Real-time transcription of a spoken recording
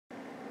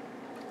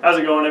How's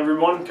it going,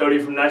 everyone? Cody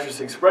from Nitrous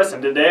Express,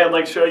 and today I'd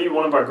like to show you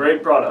one of our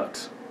great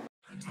products.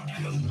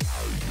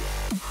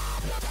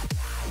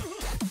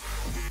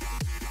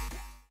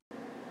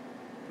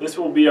 This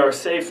will be our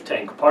SAFE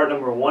tank, part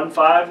number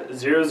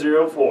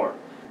 15004.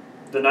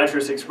 The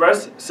Nitrous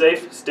Express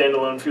SAFE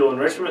standalone fuel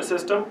enrichment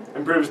system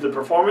improves the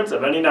performance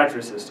of any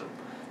nitrous system.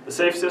 The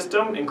SAFE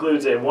system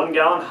includes a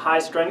 1-gallon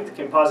high-strength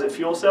composite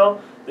fuel cell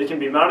that can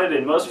be mounted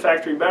in most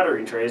factory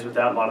battery trays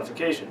without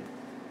modification.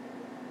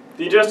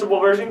 The adjustable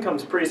version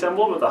comes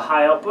pre-assembled with a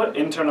high-output,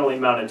 internally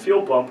mounted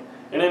fuel pump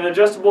and an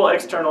adjustable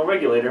external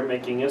regulator,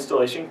 making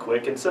installation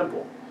quick and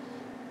simple.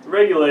 The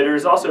regulator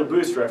is also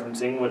boost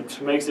referencing, which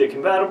makes it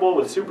compatible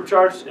with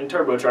supercharged and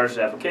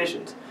turbocharged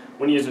applications.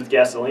 When used with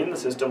gasoline, the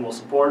system will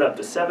support up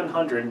to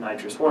 700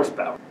 nitrous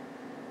horsepower.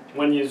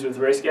 When used with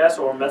race gas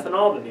or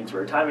methanol, the need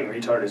for a timing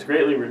retard is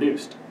greatly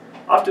reduced.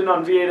 Often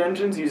on V8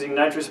 engines using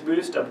nitrous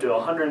boost up to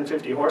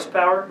 150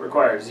 horsepower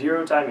requires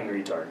zero timing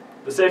retard.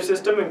 The SAFE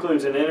system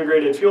includes an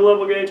integrated fuel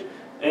level gauge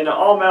and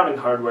all mounting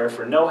hardware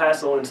for no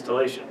hassle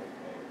installation.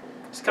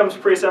 This comes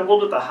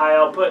pre-assembled with a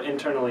high-output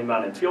internally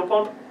mounted fuel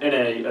pump and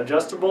an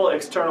adjustable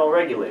external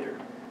regulator.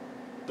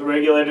 The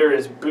regulator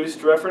is boost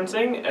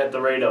referencing at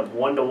the rate of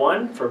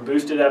 1:1 for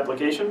boosted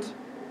applications.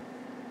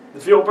 The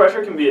fuel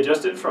pressure can be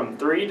adjusted from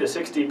 3 to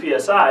 60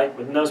 psi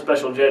with no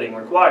special jetting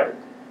required.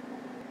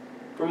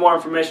 For more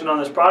information on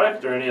this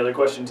product or any other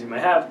questions you may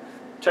have,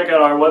 check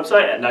out our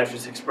website at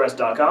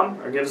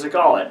nitrousexpress.com or give us a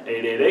call at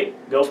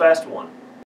 888-GO-FAST-1.